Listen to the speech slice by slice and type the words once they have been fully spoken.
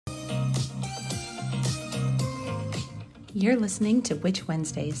You're listening to Witch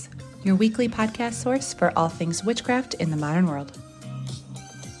Wednesdays, your weekly podcast source for all things witchcraft in the modern world.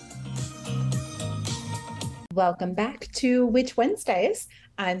 Welcome back to Witch Wednesdays.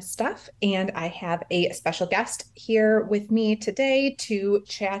 I'm Steph, and I have a special guest here with me today to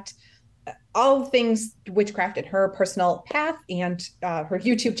chat all things witchcraft in her personal path and her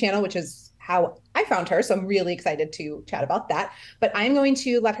YouTube channel, which is how I found her. So I'm really excited to chat about that. But I'm going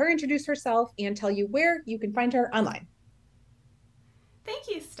to let her introduce herself and tell you where you can find her online. Thank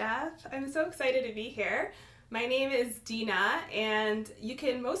you, Steph. I'm so excited to be here. My name is Dina, and you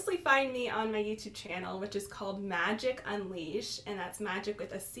can mostly find me on my YouTube channel, which is called Magic Unleash, and that's magic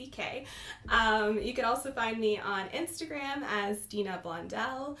with a CK. You can also find me on Instagram as Dina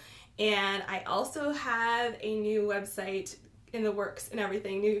Blondell, and I also have a new website in the works and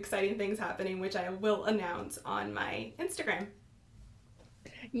everything, new exciting things happening, which I will announce on my Instagram.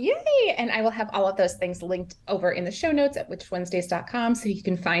 Yay! And I will have all of those things linked over in the show notes at witchwednesdays.com so you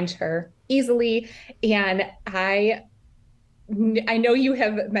can find her easily. And I know you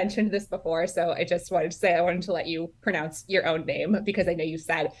have mentioned this before, so I just wanted to say I wanted to let you pronounce your own name because I know you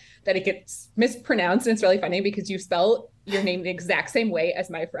said that it gets mispronounced, and it's really funny because you spell your name the exact same way as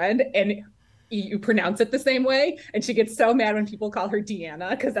my friend, and you pronounce it the same way, and she gets so mad when people call her Deanna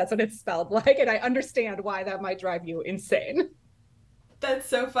because that's what it's spelled like, and I understand why that might drive you insane. That's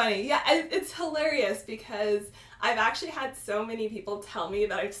so funny. Yeah, it's hilarious because I've actually had so many people tell me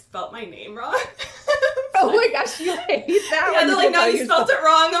that I've spelt my name wrong. Oh my gosh, you hate that. Yeah, they're like, no, you spelled it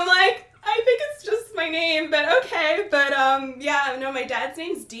wrong. I'm like, I think it's just my name, but okay. But yeah, no, my dad's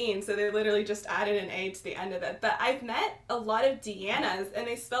name's Dean, so they literally just added an A to the end of it. But I've met a lot of Deannas, and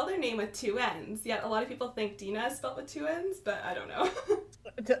they spell their name with two N's. Yet a lot of people think Dina is spelled with two N's, but I don't know.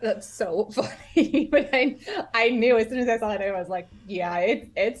 That's so funny. But I knew as soon as I saw that, I was like, yeah,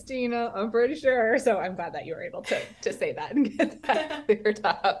 it's Dina. I'm pretty sure. So I'm glad that you were able to say that and get that cleared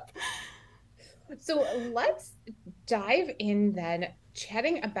up. So let's dive in then,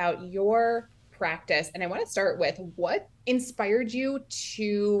 chatting about your practice. And I want to start with what inspired you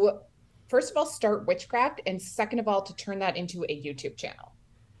to, first of all, start witchcraft, and second of all, to turn that into a YouTube channel.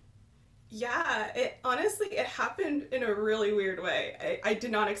 Yeah, it honestly, it happened in a really weird way. I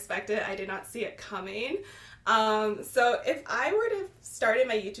did not expect it. I did not see it coming. So if I were to started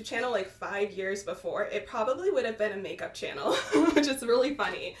my YouTube channel like 5 years before, it probably would have been a makeup channel, which is really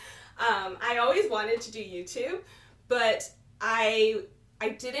funny. I always wanted to do YouTube, but I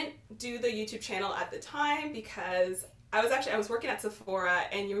didn't do the YouTube channel at the time because I was working at Sephora,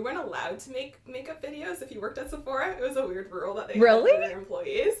 and you weren't allowed to make makeup videos if you worked at Sephora. It was a weird rule that they had for their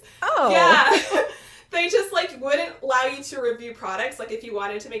employees. Oh. Yeah. They just like wouldn't allow you to review products. Like if you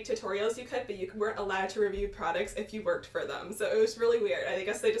wanted to make tutorials, you could, but you weren't allowed to review products if you worked for them. So it was really weird. I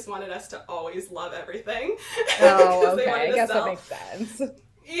guess they just wanted us to always love everything. Oh, okay. I guess that makes sense.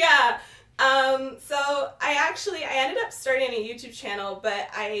 Yeah. So I ended up starting a YouTube channel, but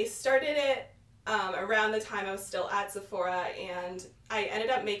I started it around the time I was still at Sephora, and I ended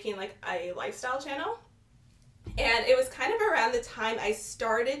up making like a lifestyle channel. And it was kind of around the time I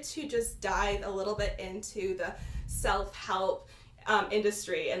started to just dive a little bit into the self-help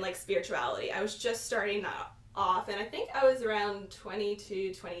industry and like spirituality. I was just starting that off, and I think I was around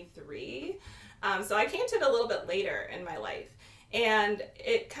 22, 23. So I came to it a little bit later in my life. And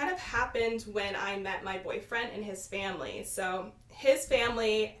it kind of happened when I met my boyfriend and his family. So his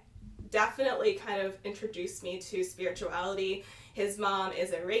family definitely kind of introduced me to spirituality. His mom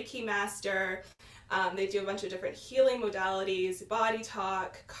is a Reiki master. They do a bunch of different healing modalities, body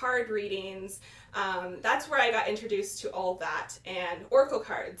talk, card readings. That's where I got introduced to all that, and oracle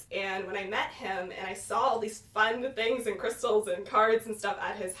cards. And when I met him and I saw all these fun things and crystals and cards and stuff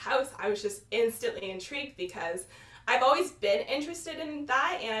at his house, I was just instantly intrigued because I've always been interested in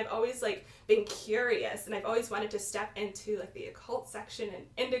that, and I've always like been curious, and I've always wanted to step into like the occult section and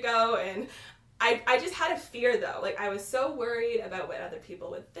indigo, and I just had a fear though. Like I was so worried about what other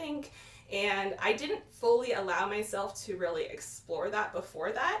people would think, and I didn't fully allow myself to really explore that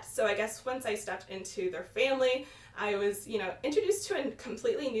before that. So I guess once I stepped into their family, I was, introduced to a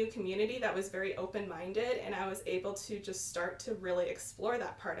completely new community that was very open-minded, and I was able to just start to really explore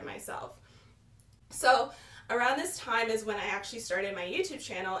that part of myself. So around this time is when I actually started my YouTube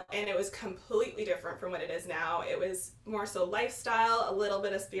channel, and it was completely different from what it is now. It was more so lifestyle, a little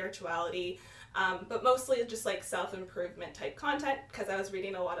bit of spirituality, but mostly just like self-improvement type content because I was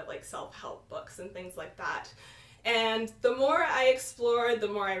reading a lot of like self-help books and things like that. And the more I explored, the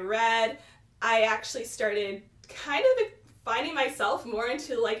more I read, I actually started kind of finding myself more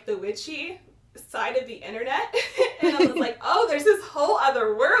into like the witchy side of the internet. And I was like, oh, there's this whole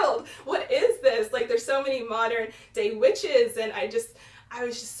other world. What is this? this? Like, there's so many modern day witches, and I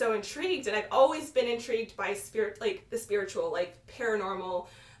was just so intrigued, and I've always been intrigued by spirit, like the spiritual, like paranormal,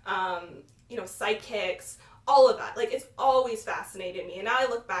 you know, psychics, all of that. Like, it's always fascinated me. And now I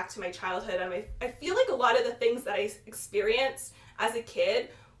look back to my childhood, and I feel like a lot of the things that I experienced as a kid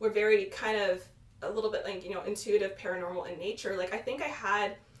were very kind of a little bit like, you know, intuitive, paranormal in nature. Like, I think I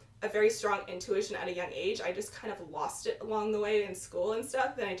had a very strong intuition at a young age. I just kind of lost it along the way in school and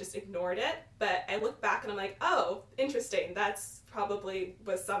stuff, and I just ignored it. But I look back and I'm like, oh, interesting. That's probably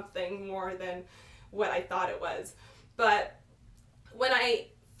was something more than what I thought it was. But when I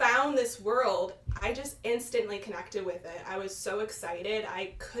found this world, I just instantly connected with it. I was so excited.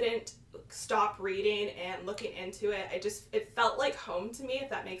 I couldn't stop reading and looking into it. It felt like home to me, if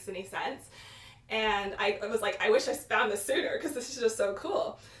that makes any sense. And I was like, I wish I found this sooner, because this is just so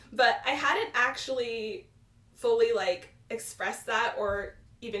cool. But I hadn't actually fully like expressed that or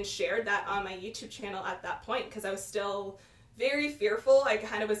even shared that on my YouTube channel at that point, because I was still very fearful. I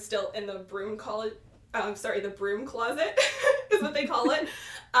kind of was still in the the broom closet is what they call it.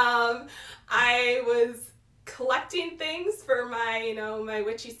 I was collecting things for my, you know, my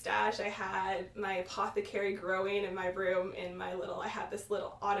witchy stash. I had my apothecary growing in my room I had this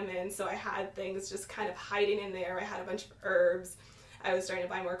little ottoman, so I had things just kind of hiding in there. I had a bunch of herbs. I was starting to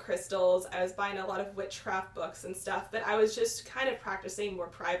buy more crystals. I was buying a lot of witchcraft books and stuff, but I was just kind of practicing more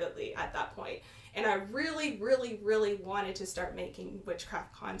privately at that point. And I really, really, really wanted to start making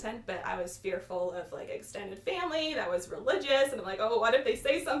witchcraft content, but I was fearful of like extended family that was religious. And I'm like, oh, what if they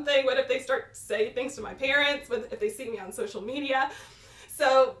say something? What if they start saying things to my parents? What if they see me on social media?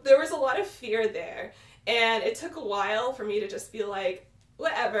 So there was a lot of fear there. And it took a while for me to just be like,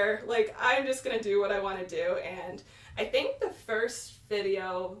 whatever, like I'm just gonna do what I want to do. And I think the first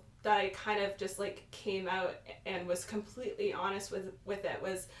video that I kind of just like came out and was completely honest with it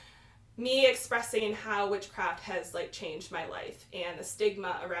was me expressing how witchcraft has like changed my life and the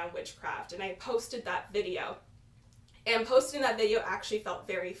stigma around witchcraft. And I posted that video, and posting that video actually felt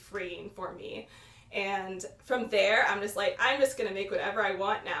very freeing for me. And from there, I'm just like, I'm just gonna make whatever I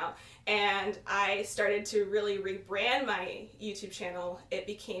want now. And I started to really rebrand my YouTube channel. It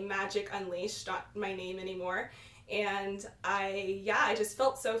became Magic Unleashed, not my name anymore. And I just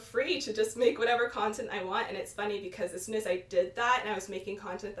felt so free to just make whatever content I want. And it's funny because as soon as I did that and I was making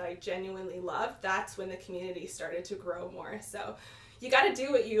content that I genuinely loved, that's when the community started to grow more. So you got to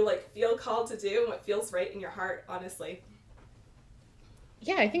do what you like feel called to do and what feels right in your heart, honestly.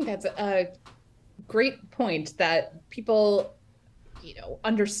 Yeah, I think that's a great point, that people, you know,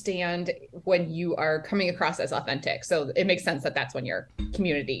 understand when you are coming across as authentic. So it makes sense that that's when your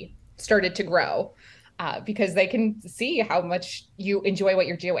community started to grow. Because they can see how much you enjoy what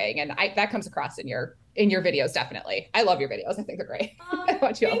you're doing, and that comes across in your videos. Definitely, I love your videos. I think they're great. I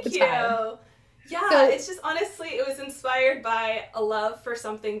watch you all the time. Yeah, so, it's just honestly, it was inspired by a love for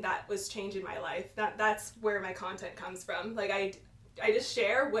something that was changing my life. That's where my content comes from. Like I just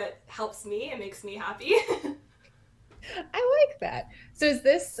share what helps me and makes me happy. I like that. So is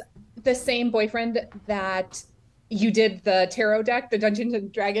this the same boyfriend that you did the tarot deck, the Dungeons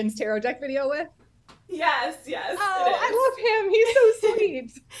and Dragons tarot deck video with? Yes. Oh, I love him. He's so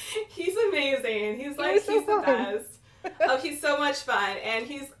sweet. He's amazing. He's the best. Oh, he's so much fun. And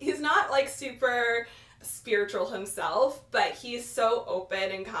he's not like super spiritual himself, but he's so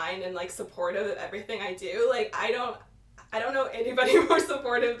open and kind and like supportive of everything I do. Like I don't know anybody more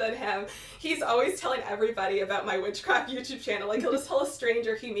supportive than him. He's always telling everybody about my witchcraft YouTube channel. Like he'll just tell a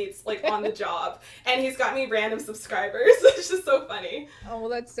stranger he meets like on the job, and he's got me random subscribers. It's just so funny. Oh, well,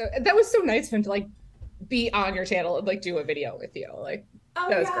 that was so nice of him to like be on your channel and like do a video with you. Like, oh,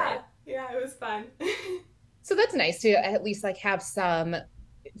 that was yeah. great. Yeah, it was fun. So that's nice to at least like have some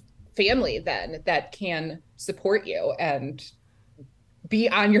family then that can support you and be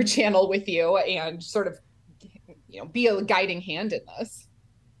on your channel with you and sort of, you know, be a guiding hand in this.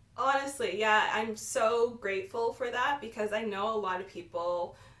 Honestly, yeah, I'm so grateful for that, because I know a lot of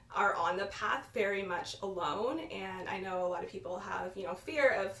people are on the path very much alone, and I know a lot of people have, you know,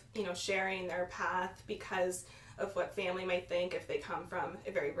 fear of, you know, sharing their path because of what family might think if they come from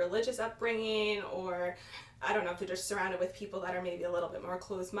a very religious upbringing, or I don't know, if they're just surrounded with people that are maybe a little bit more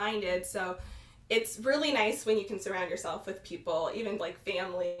closed-minded. So it's really nice when you can surround yourself with people, even like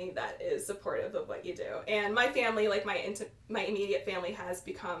family, that is supportive of what you do. And my family, like my immediate family, has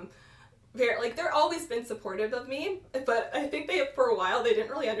become very, like, they're always been supportive of me, but I think for a while they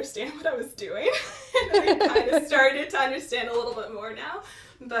didn't really understand what I was doing. And they kind of started to understand a little bit more now.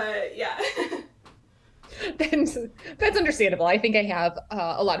 But yeah. That's understandable. I think I have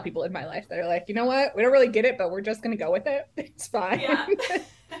a lot of people in my life that are like, you know what, we don't really get it, but we're just gonna go with it. It's fine. Yeah.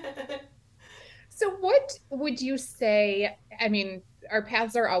 would you say, I mean, our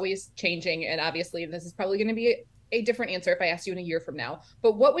paths are always changing, and obviously this is probably going to be a different answer if I asked you in a year from now,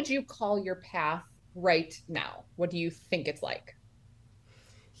 but what would you call your path right now? What do you think it's like?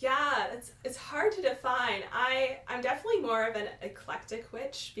 Yeah, it's hard to define. I'm definitely more of an eclectic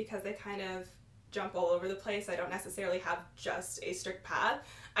witch because I kind of jump all over the place. I don't necessarily have just a strict path.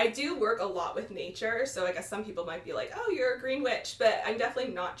 I do work a lot with nature, so I guess some people might be like, "Oh, you're a green witch," but I'm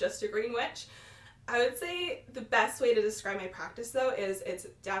definitely not just a green witch. I would say the best way to describe my practice though is it's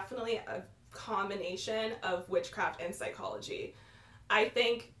definitely a combination of witchcraft and psychology. I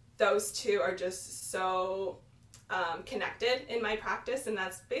think those two are just so connected in my practice, and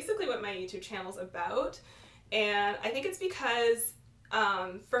that's basically what my YouTube channel is about. And I think it's because,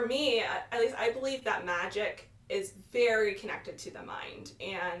 for me, at least, I believe that magic is very connected to the mind,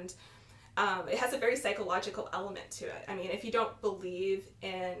 and it has a very psychological element to it. I mean, if you don't believe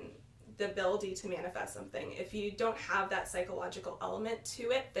in the ability to manifest something, if you don't have that psychological element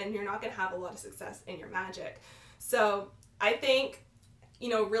to it, then you're not going to have a lot of success in your magic. So I think,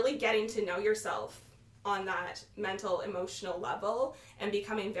 really getting to know yourself on that mental emotional level and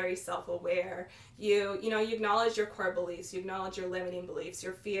becoming very self-aware, you acknowledge your core beliefs, you acknowledge your limiting beliefs,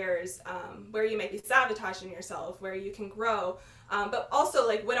 your fears, where you may be sabotaging yourself, where you can grow, but also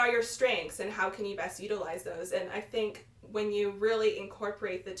like what are your strengths and how can you best utilize those. And I think when you really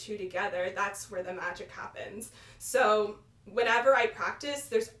incorporate the two together, that's where the magic happens. So whenever I practice,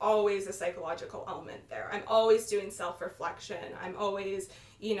 there's always a psychological element there. I'm always doing self-reflection. I'm always,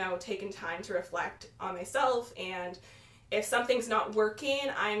 taking time to reflect on myself. And if something's not working,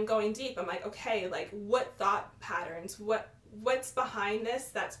 I'm going deep. I'm like, okay, like what thought patterns, what's behind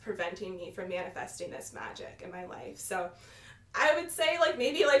this that's preventing me from manifesting this magic in my life? So I would say like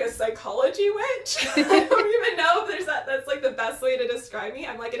maybe like a psychology witch. I don't even know if that's like the best way to describe me.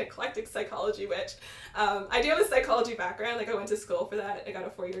 I'm like an eclectic psychology witch. I do have a psychology background. Like I went to school for that. I got a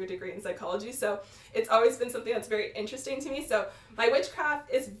 4-year degree in psychology. So it's always been something that's very interesting to me. So my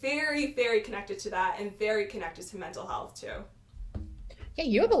witchcraft is very, very connected to that and very connected to mental health too. Yeah,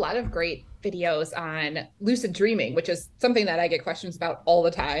 you have a lot of great videos on lucid dreaming, which is something that I get questions about all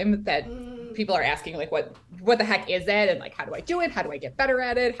the time, that people are asking like what the heck is it, and like how do I do it? How do I get better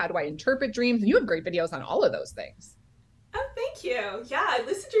at it? How do I interpret dreams? And you have great videos on all of those things. Oh, thank you. Yeah,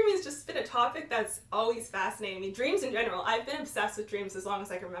 lucid dreaming has just been a topic that's always fascinating me. Dreams in general. I've been obsessed with dreams as long as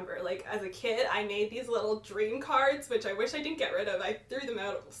I can remember. Like as a kid, I made these little dream cards, which I wish I didn't get rid of. I threw them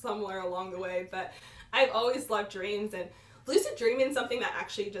out somewhere along the way, but I've always loved dreams, and lucid dreaming is something that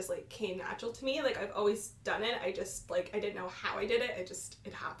actually just like came natural to me. Like I've always done it. I just like I didn't know how I did it.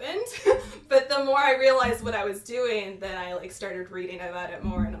 It happened. But the more I realized what I was doing, then I like started reading about it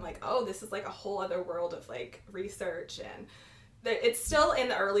more, and I'm like, oh, this is like a whole other world of like research, and it's still in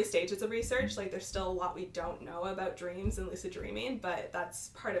the early stages of research. Like there's still a lot we don't know about dreams and lucid dreaming, but that's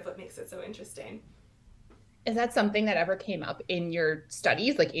part of what makes it so interesting. Is that something that ever came up in your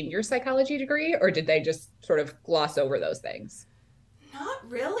studies, like in your psychology degree, or did they just sort of gloss over those things? Not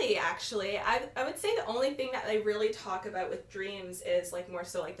really, actually. I would say the only thing that they really talk about with dreams is like more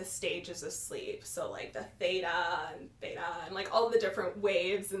so like the stages of sleep. So like the theta and beta and like all the different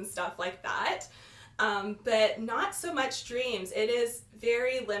waves and stuff like that. But not so much dreams. It is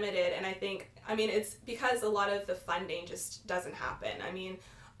very limited, and I mean, it's because a lot of the funding just doesn't happen. I mean,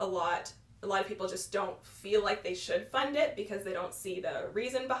 a lot a lot of people just don't feel like they should fund it because they don't see the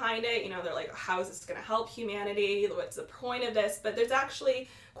reason behind it. They're like, how is this going to help humanity? What's the point of this? But there's actually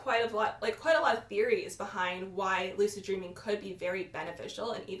quite a lot of theories behind why lucid dreaming could be very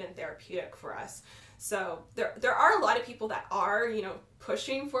beneficial and even therapeutic for us. So there are a lot of people that are,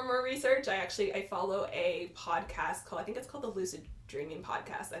 pushing for more research. I follow a podcast I think it's called the Lucid Dreaming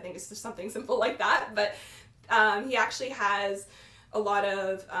Podcast. I think it's just something simple like that. But he actually has a lot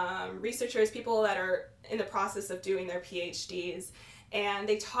of researchers, people that are in the process of doing their PhDs, and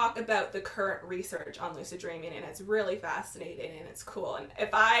they talk about the current research on lucid dreaming, and it's really fascinating and it's cool. And if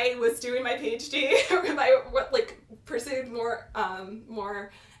I was doing my PhD or if I pursued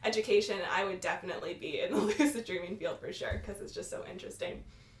more education, I would definitely be in the lucid dreaming field for sure because it's just so interesting.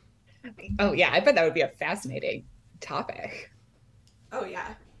 Oh yeah, I bet that would be a fascinating topic. Oh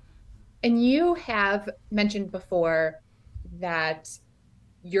yeah. And you have mentioned before that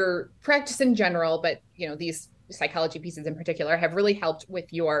your practice in general, but these psychology pieces in particular have really helped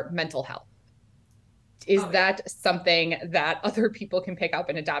with your mental health. Is that something that other people can pick up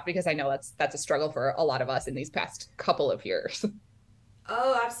and adopt? Because I know that's a struggle for a lot of us in these past couple of years.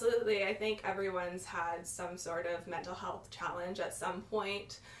 Oh, absolutely. I think everyone's had some sort of mental health challenge at some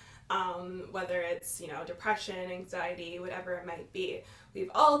point, whether it's, depression, anxiety, whatever it might be.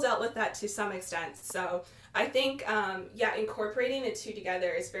 we've all dealt with that to some extent. So I think, yeah, incorporating the two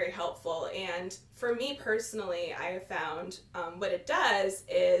together is very helpful. And for me personally, I have found what it does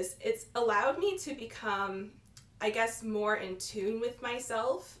is it's allowed me to become, I guess, more in tune with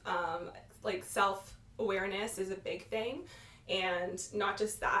myself. Like self-awareness is a big thing. And not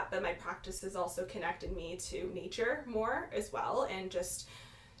just that, but my practice has also connected me to nature more as well, and just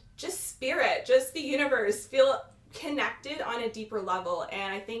spirit, just the universe, feel connected on a deeper level.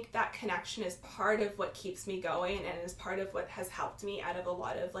 And I think that connection is part of what keeps me going and is part of what has helped me out of a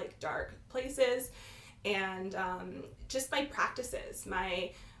lot of like dark places. And just my practices,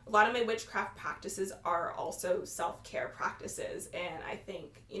 a lot of my witchcraft practices are also self-care practices. And I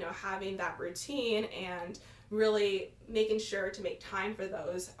think, you know, having that routine and really making sure to make time for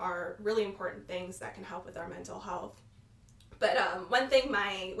those are really important things that can help with our mental health. But one thing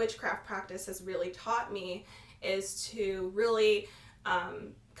my witchcraft practice has really taught me is to really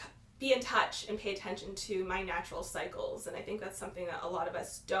be in touch and pay attention to my natural cycles. And I think that's something that a lot of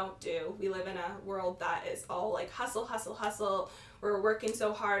us don't do. We live in a world that is all like hustle, hustle, hustle. We're working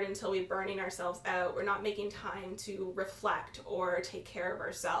so hard until we're burning ourselves out. We're not making time to reflect or take care of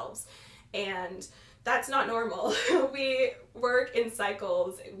ourselves. And that's not normal. We work in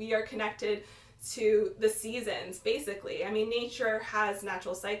cycles. We are connected to the seasons, basically. I mean, nature has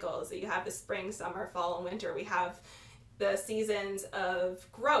natural cycles. You have the spring, summer, fall, and winter. We have the seasons of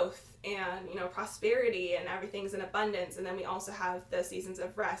growth and, you know, prosperity, and everything's in abundance. And then we also have the seasons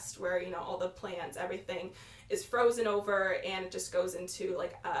of rest where, you know, all the plants, everything is frozen over and it just goes into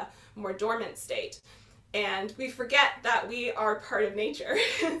like a more dormant state. And we forget that we are part of nature.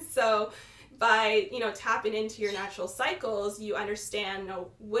 So by, you know, tapping into your natural cycles, you understand, you know,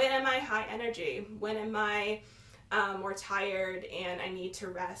 when am I high energy? When am I more tired and I need to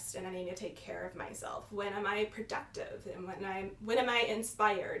rest and I need to take care of myself? When am I productive? And when am I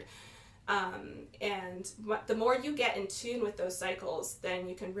inspired? And the more you get in tune with those cycles, then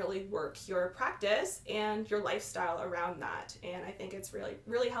you can really work your practice and your lifestyle around that. And I think it's really,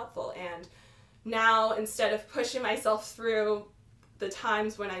 really helpful. And now, instead of pushing myself through the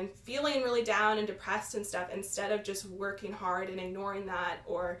times when I'm feeling really down and depressed and stuff, instead of just working hard and ignoring that,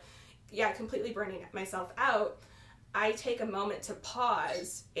 or completely burning myself out, I take a moment to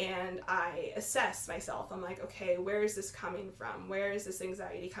pause and I assess myself. I'm like, okay, where is this coming from? Where is this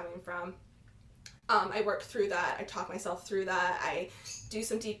anxiety coming from? I work through that. I talk myself through that. I do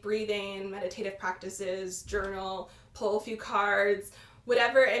some deep breathing, meditative practices, journal, pull a few cards,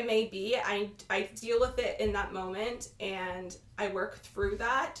 whatever it may be. I deal with it in that moment and I work through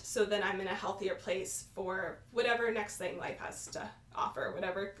that, so then I'm in a healthier place for whatever next thing life has to offer,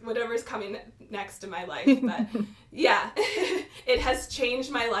 whatever's coming next in my life. But yeah, it has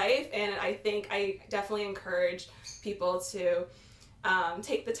changed my life, and I think I definitely encourage people to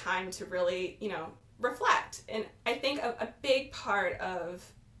take the time to really, you know, reflect. And I think a big part of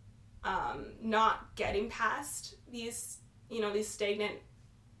not getting past these, you know, these stagnant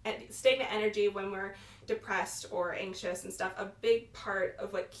energy when we're depressed or anxious and stuff, a big part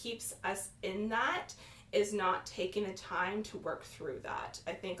of what keeps us in that is not taking the time to work through that.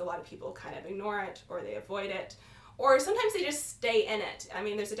 I think a lot of people kind of ignore it, or they avoid it, or sometimes they just stay in it. I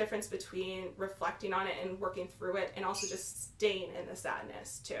mean, there's a difference between reflecting on it and working through it, and also just staying in the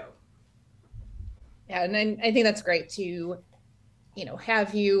sadness too. Yeah, and I think that's great to, you know,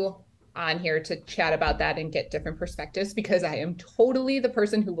 have you on here to chat about that and get different perspectives, because I am totally the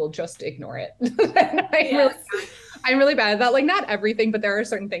person who will just ignore it. I'm really bad at that. Like, not everything, but there are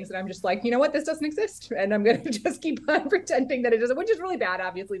certain things that I'm just like, you know what, this doesn't exist. And I'm going to just keep on pretending that it doesn't, which is really bad.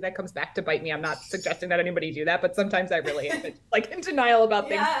 Obviously, that comes back to bite me. I'm not suggesting that anybody do that, but sometimes I really am like in denial about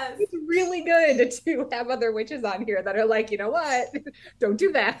things. Yes. It's really good to have other witches on here that are like, you know what, don't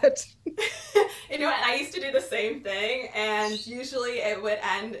do that. You know what, I used to do the same thing, and usually it would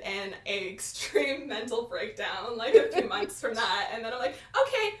end in an extreme mental breakdown, like a few months from that. And then I'm like,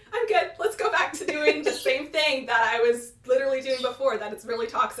 okay, I'm good. Let's go back to doing the same thing that I was literally doing before, that it's really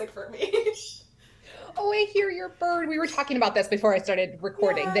toxic for me. Oh, I hear your bird. We were talking about this before I started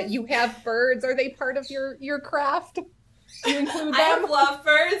recording, that you have birds. Are they part of your craft? Do you include them? I have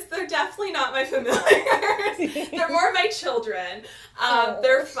lovebirds. They're definitely not my familiars. They're more my children.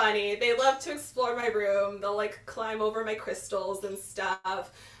 They're funny. They love to explore my room. They'll like climb over my crystals and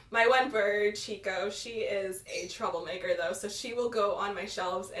stuff. My one bird, Chico, she is a troublemaker though, so she will go on my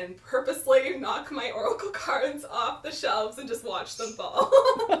shelves and purposely knock my oracle cards off the shelves and just watch them fall.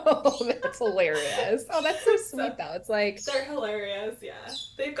 Oh, that's hilarious. Oh, that's so sweet though. It's like, they're hilarious, yeah.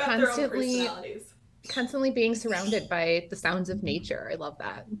 They've got their own personalities. Constantly being surrounded by the sounds of nature. I love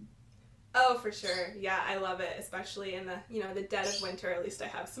that. Oh, for sure. Yeah, I love it, especially in the, the dead of winter. At least I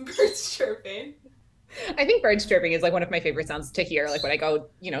have some birds chirping. I think birds chirping is like one of my favorite sounds to hear. Like when I go,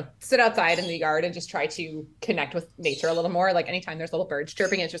 sit outside in the yard and just try to connect with nature a little more. Like anytime there's little birds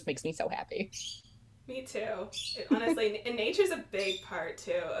chirping, it just makes me so happy. Me too. Honestly, and nature's a big part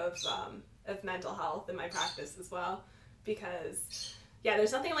too of mental health in my practice as well, because yeah,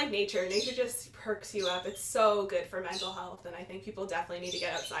 there's nothing like nature. Nature just perks you up. It's so good for mental health, and I think people definitely need to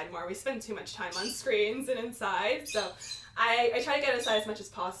get outside more. We spend too much time on screens and inside, so I try to get outside as much as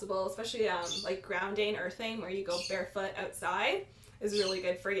possible, especially like grounding, earthing, where you go barefoot outside is really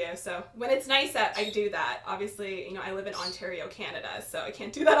good for you. So when it's nice out, I do that. Obviously, I live in Ontario, Canada, so I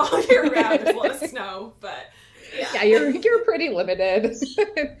can't do that all year round. There's a lot of snow, but yeah. Yeah, you're pretty limited.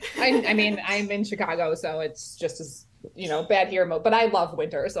 I mean, I'm in Chicago, so it's just as bad here. But I love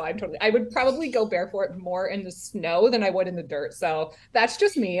winter, so I would probably go barefoot more in the snow than I would in the dirt. So that's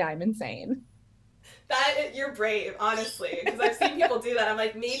just me. I'm insane. You're brave, honestly, because I've seen people do that. I'm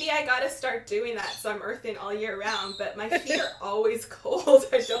like, maybe I gotta start doing that, so I'm earthing all year round. But my feet are always cold.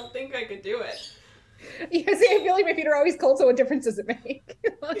 I don't think I could do it. Yeah, see, I feel like my feet are always cold, so what difference does it make?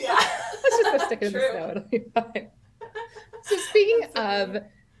 Yeah, Let's just go stick it in the snow. It'll be fine. So speaking of,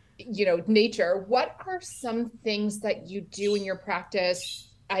 nature, what are some things that you do in your practice,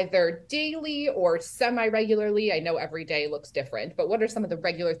 either daily or semi-regularly? I know every day looks different, but what are some of the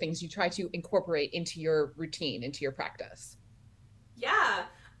regular things you try to incorporate into your routine, into your practice? yeah.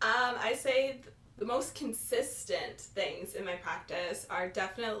 I say the most consistent things in my practice are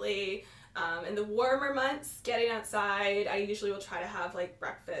definitely in the warmer months, getting outside. I usually will try to have like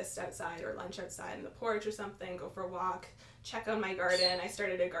breakfast outside or lunch outside in the porch or something, go for a walk, check on my garden. I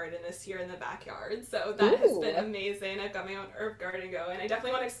started a garden this year in the backyard, so that has been amazing. I've got my own herb garden going. I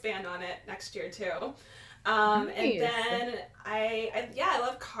definitely want to expand on it next year too. And Nice. then I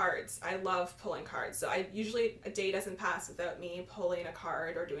love cards. I love pulling cards. So I usually a day doesn't pass without me pulling a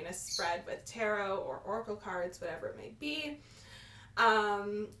card or doing a spread with tarot or oracle cards, whatever it may be.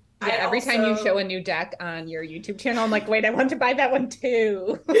 Um, Yeah, I every time you show also a new deck on your YouTube channel, I'm like, wait, I want to buy that one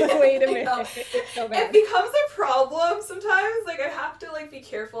too. Wait a I know. minute. It's so It bad. becomes a problem sometimes. Like I have to like be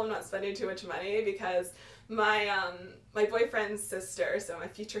careful I'm not spending too much money because my boyfriend's sister, so my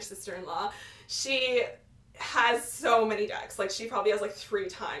future sister-in-law, she has so many decks. Like she probably has like 3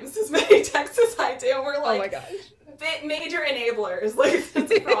 times as many decks as I do. And we're Oh my like gosh. major enablers. Like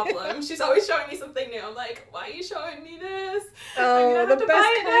that's a problem. She's always showing me something new. I'm like, why are you showing me this? I'm Oh, gonna the have to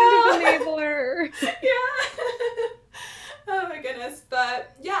best buy kind it of enabler. now. Yeah. Oh my goodness.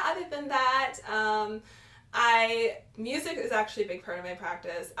 But yeah, other than that, I music is actually a big part of my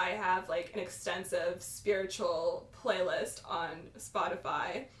practice. I have like an extensive spiritual playlist on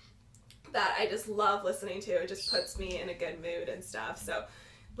Spotify that I just love listening to. It just puts me in a good mood and stuff. So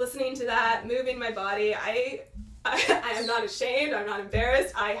listening to that, moving my body, I am not ashamed. I'm not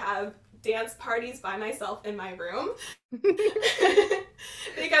embarrassed. I have dance parties by myself in my room I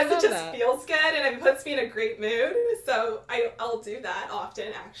because it love just that. feels good and it puts me in a great mood. So I'll do that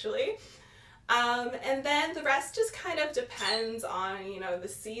often actually. And then the rest just kind of depends on, the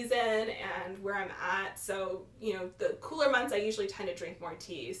season and where I'm at. So, the cooler months, I usually tend to drink more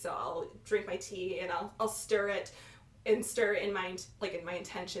tea. So I'll drink my tea and I'll stir it and stir in my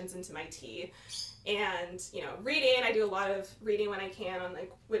intentions into my tea. And, reading, I do a lot of reading when I can on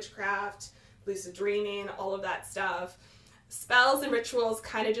like witchcraft, lucid dreaming, all of that stuff. Spells and rituals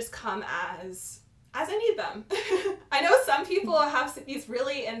kind of just come as I need them. I know some people have these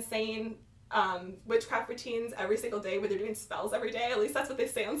really insane witchcraft routines every single day where they're doing spells every day. At least that's what they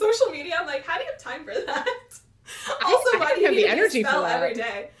say on social media. I'm like, how do you have time for that? Also, I why do don't you have need the to do a energy for spell every that.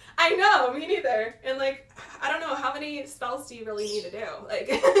 day? I know, me neither. And like, I don't know, how many spells do you really need to do? Like,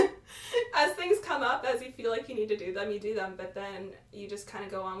 as things come up, as you feel like you need to do them, you do them. But then you just kind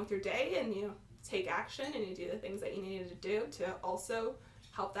of go on with your day and you take action and you do the things that you needed to do to also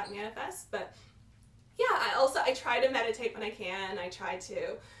help that manifest. But yeah, I try to meditate when I can. I try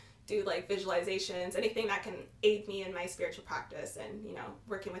to do like visualizations, anything that can aid me in my spiritual practice and,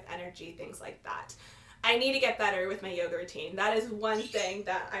 working with energy, things like that. I need to get better with my yoga routine. That is one thing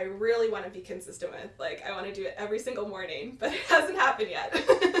that I really want to be consistent with. Like I want to do it every single morning, but it hasn't happened yet.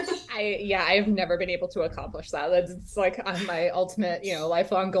 I've never been able to accomplish that. It's like on my ultimate,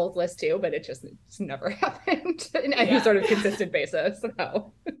 lifelong goals list too, but it's never happened in any Yeah. sort of consistent basis.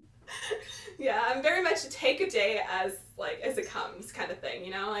 So Yeah, I'm very much take a day as it comes kind of thing,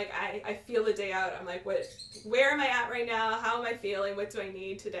 Like I feel the day out. I'm like, where am I at right now? How am I feeling? What do I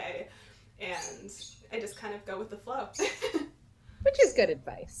need today? And I just kind of go with the flow. which is good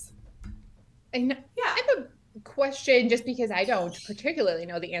advice. I know Yeah. I'm a question, just because I don't particularly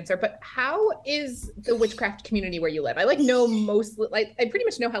know the answer, but how is the witchcraft community where you live? I like know mostly, like I pretty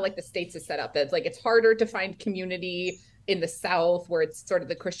much know how like the States is set up. That's like it's harder to find community in the South where it's sort of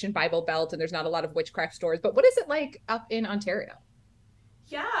the Christian Bible Belt and there's not a lot of witchcraft stores. But what is it like up in Ontario?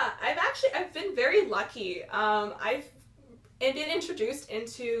 Yeah, I've been very lucky. I've been introduced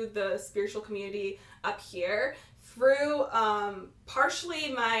into the spiritual community up here through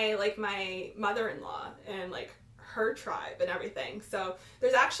partially my mother-in-law and like her tribe and everything. So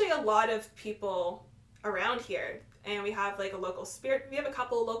there's actually a lot of people around here, and we have like a local spirit. We have a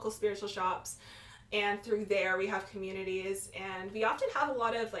couple of local spiritual shops, and through there we have communities, and we often have a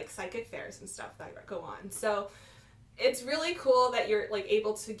lot of like psychic fairs and stuff that go on. So it's really cool that you're like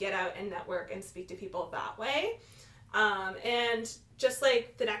able to get out and network and speak to people that way. And just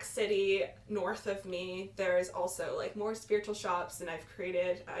like the next city north of me, there's also like more spiritual shops, and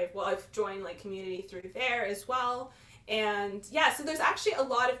I've joined like community through there as well. And yeah, so there's actually a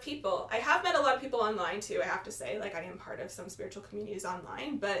lot of people. I have met a lot of people online too, I have to say. Like I am part of some spiritual communities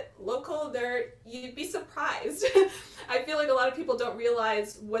online, but local, there you'd be surprised. I feel like a lot of people don't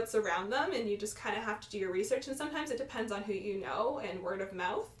realize what's around them, and you just kind of have to do your research, and sometimes it depends on who you know and word of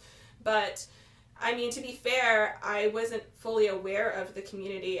mouth. But I mean, to be fair, I wasn't fully aware of the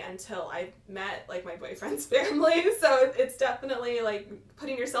community until I met like my boyfriend's family. So it's definitely like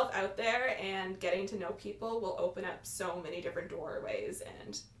putting yourself out there and getting to know people will open up so many different doorways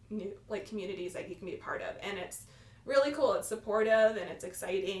and new like communities that you can be a part of. And it's really cool. It's supportive and it's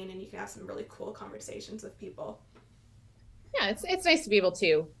exciting, and you can have some really cool conversations with people. Yeah, it's nice to be able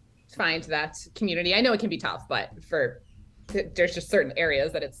to find that community. I know it can be tough, but for there's just certain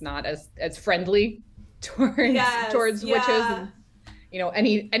areas that it's not as friendly Yes, towards witches yeah.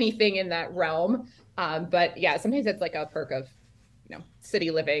 and anything in that realm. But yeah, sometimes it's like a perk of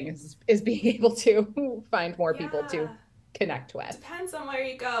city living is being able to find more people to Yeah. connect with. Depends on where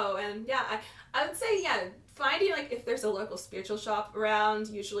you go. And yeah, I would say, yeah, finding like if there's a local spiritual shop around,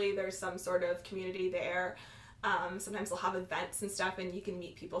 usually there's some sort of community there. Sometimes they'll have events and stuff, and you can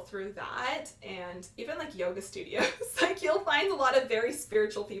meet people through that. And even like yoga studios, like you'll find a lot of very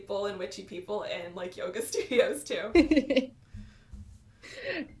spiritual people and witchy people in like yoga studios too.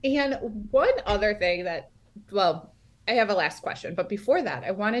 And one other thing that, well, I have a last question, but before that, I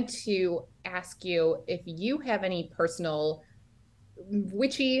wanted to ask you if you have any personal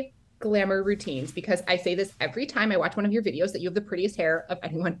witchy glamour routines, because I say this every time I watch one of your videos that you have the prettiest hair of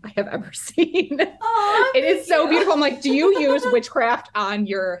anyone I have ever seen. Oh, It is thank so you. beautiful. I'm like, do you use witchcraft on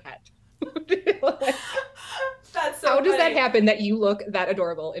your head? Like, That's how so does that funny. happen that you look that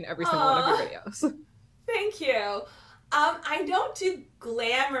adorable in every single one of your Oh, videos? thank you. I don't do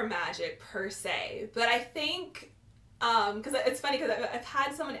glamour magic per se, but I think because it's funny because I've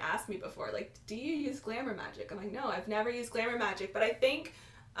had someone ask me before, like, do you use glamour magic? I'm like, no, I've never used glamour magic, but I think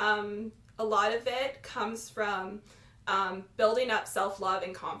a lot of it comes from building up self-love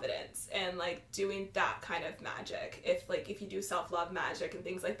and confidence and like doing that kind of magic. If you do self-love magic and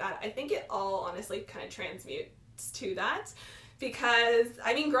things like that, I think it all honestly kind of transmutes to that. Because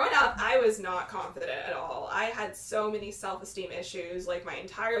I mean, growing up, I was not confident at all. I had so many self-esteem issues, like my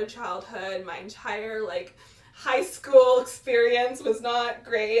entire childhood, my entire like high school experience was not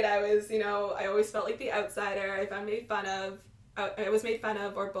great. I always felt like the outsider. I found made fun of. I was made fun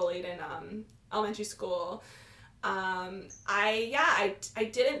of or bullied in elementary school. I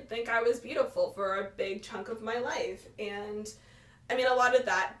didn't think I was beautiful for a big chunk of my life, and I mean, a lot of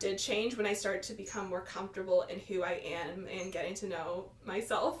that did change when I started to become more comfortable in who I am and getting to know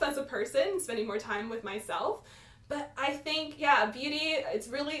myself as a person, spending more time with myself. But I think, yeah, beauty, it's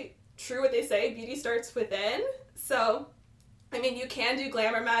really true what they say beauty starts within. So, I mean, you can do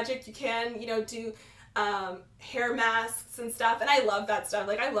glamour magic, you can, do hair masks and stuff, and I love that stuff.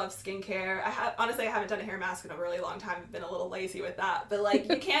 Like, I love skincare. Honestly, I haven't done a hair mask in a really long time. I've been a little lazy with that, but like,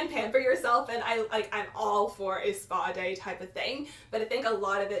 you can pamper yourself, and I'm all for a spa day type of thing. But I think a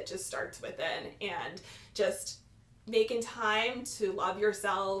lot of it just starts within, and just making time to love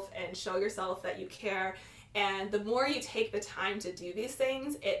yourself and show yourself that you care. And the more you take the time to do these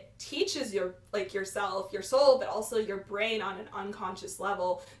things, it teaches yourself, your soul, but also your brain on an unconscious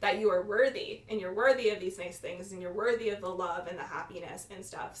level that you are worthy, and you're worthy of these nice things, and you're worthy of the love and the happiness and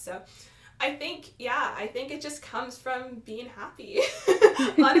stuff. So I think it just comes from being happy.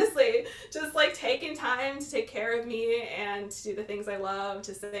 Honestly, just like taking time to take care of me and to do the things I love,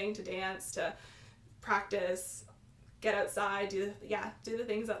 to sing, to dance, to practice, get outside, do the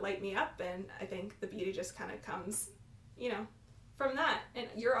things that light me up. And I think the beauty just kind of comes, you know, from that. And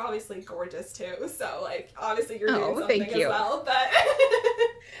you're obviously gorgeous too. So like, obviously you're doing something thank you. as well, but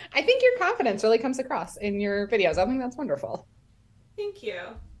I think your confidence really comes across in your videos. I think that's wonderful. thank you.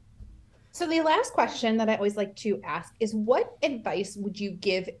 So the last question that I always like to ask is, what advice would you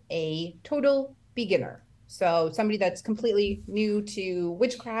give a total beginner? So somebody that's completely new to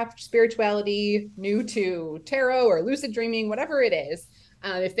witchcraft, spirituality, new to tarot or lucid dreaming, whatever it is,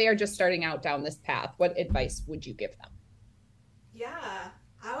 if they are just starting out down this path, what advice would you give them? Yeah,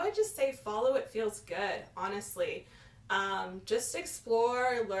 I would just say follow what feels good, honestly. Just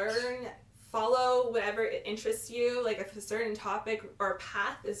explore, learn, follow whatever interests you. Like if a certain topic or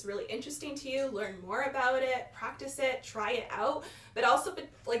path is really interesting to you, learn more about it, practice it, try it out. But also,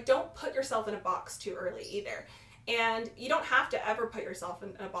 like, don't put yourself in a box too early either. And you don't have to ever put yourself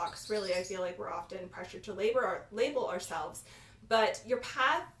in a box, really. I feel like we're often pressured to label ourselves. But your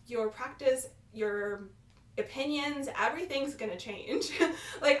path, your practice, your opinions, everything's gonna change.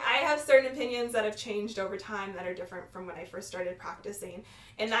 Like I have certain opinions that have changed over time that are different from when I first started practicing,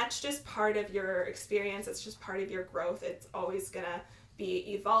 and that's just part of your experience. It's just part of your growth. It's always gonna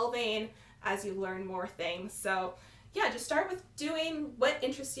be evolving as you learn more things. So yeah, just start with doing what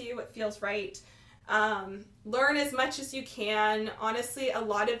interests you, what feels right. Learn as much as you can. Honestly, a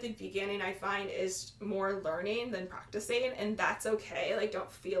lot of the beginning I find is more learning than practicing, and that's okay. Like,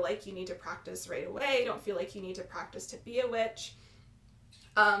 don't feel like you need to practice right away. Don't feel like you need to practice to be a witch.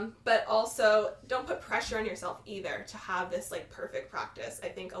 But also, don't put pressure on yourself either to have this like perfect practice. I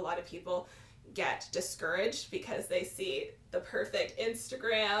think a lot of people get discouraged because they see the perfect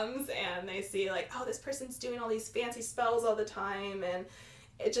Instagrams and they see like, oh, this person's doing all these fancy spells all the time, and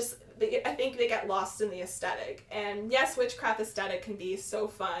I think they get lost in the aesthetic. And yes, witchcraft aesthetic can be so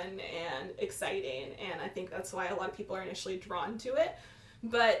fun and exciting, and I think that's why a lot of people are initially drawn to it,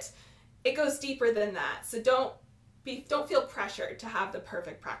 but it goes deeper than that. So don't feel pressured to have the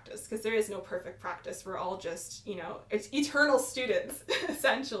perfect practice, because there is no perfect practice. We're all just, it's eternal students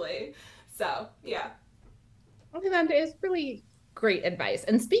essentially. So yeah, Okay, that is really great advice.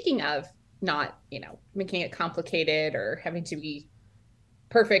 And speaking of not making it complicated or having to be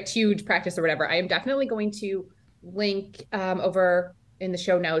perfect, huge practice or whatever, I am definitely going to link over in the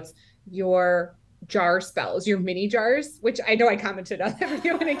show notes your jar spells, your mini jars, which I know I commented on that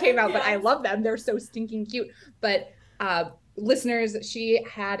video when it came out, but I love them. They're so stinking cute. But listeners, she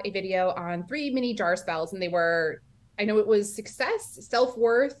had a video on 3 mini jar spells, and they were, I know it was success,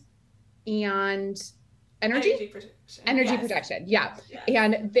 self-worth, and energy protection. Yeah. Yes.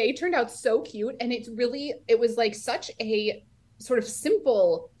 And they turned out so cute. And it was like such a sort of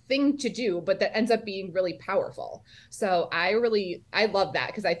simple thing to do, but that ends up being really powerful. So I love that,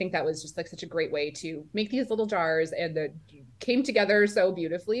 because I think that was just like such a great way to make these little jars, and that came together so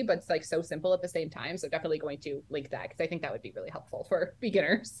beautifully, but it's like so simple at the same time. So definitely going to link that, because I think that would be really helpful for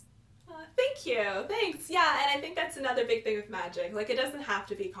beginners. Thank you. Thanks. Yeah, and I think that's another big thing with magic. Like, it doesn't have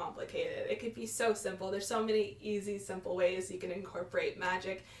to be complicated. It could be so simple. There's so many easy, simple ways you can incorporate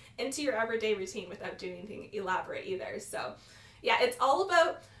magic into your everyday routine without doing anything elaborate either. So yeah, it's all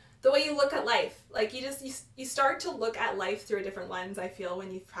about the way you look at life. Like, you start to look at life through a different lens, I feel,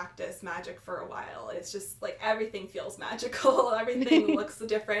 when you've practiced magic for a while. It's just like everything feels magical. Everything looks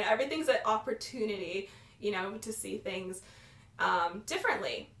different. Everything's an opportunity, to see things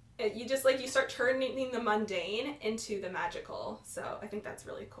differently. You start turning the mundane into the magical. So I think that's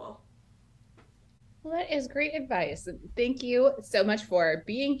really cool. Well, that is great advice. Thank you so much for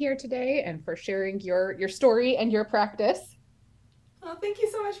being here today and for sharing your story and your practice. Oh, thank you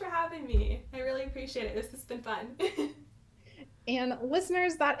so much for having me. I really appreciate it. This has been fun. And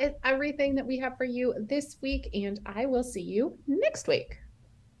listeners, that is everything that we have for you this week, and I will see you next week.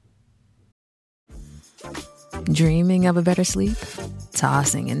 Dreaming of a better sleep?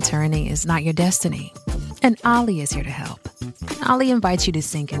 Tossing and turning is not your destiny. And Ollie is here to help. Ollie invites you to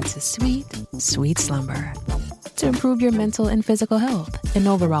sink into sweet, sweet slumber to improve your mental and physical health and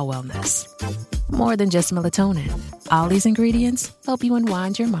overall wellness. More than just melatonin, Ollie's ingredients help you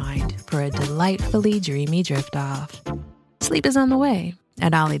unwind your mind for a delightfully dreamy drift off. Sleep is on the way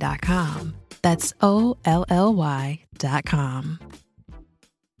at Ollie.com. That's OLLY.com.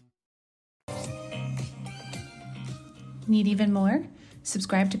 Need even more?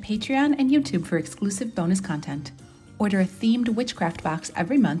 Subscribe to Patreon and YouTube for exclusive bonus content. Order a themed witchcraft box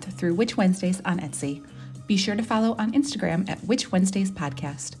every month through Witch Wednesdays on Etsy. Be sure to follow on Instagram at Witch Wednesdays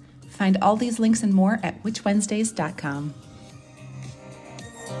Podcast. Find all these links and more at witchwednesdays.com.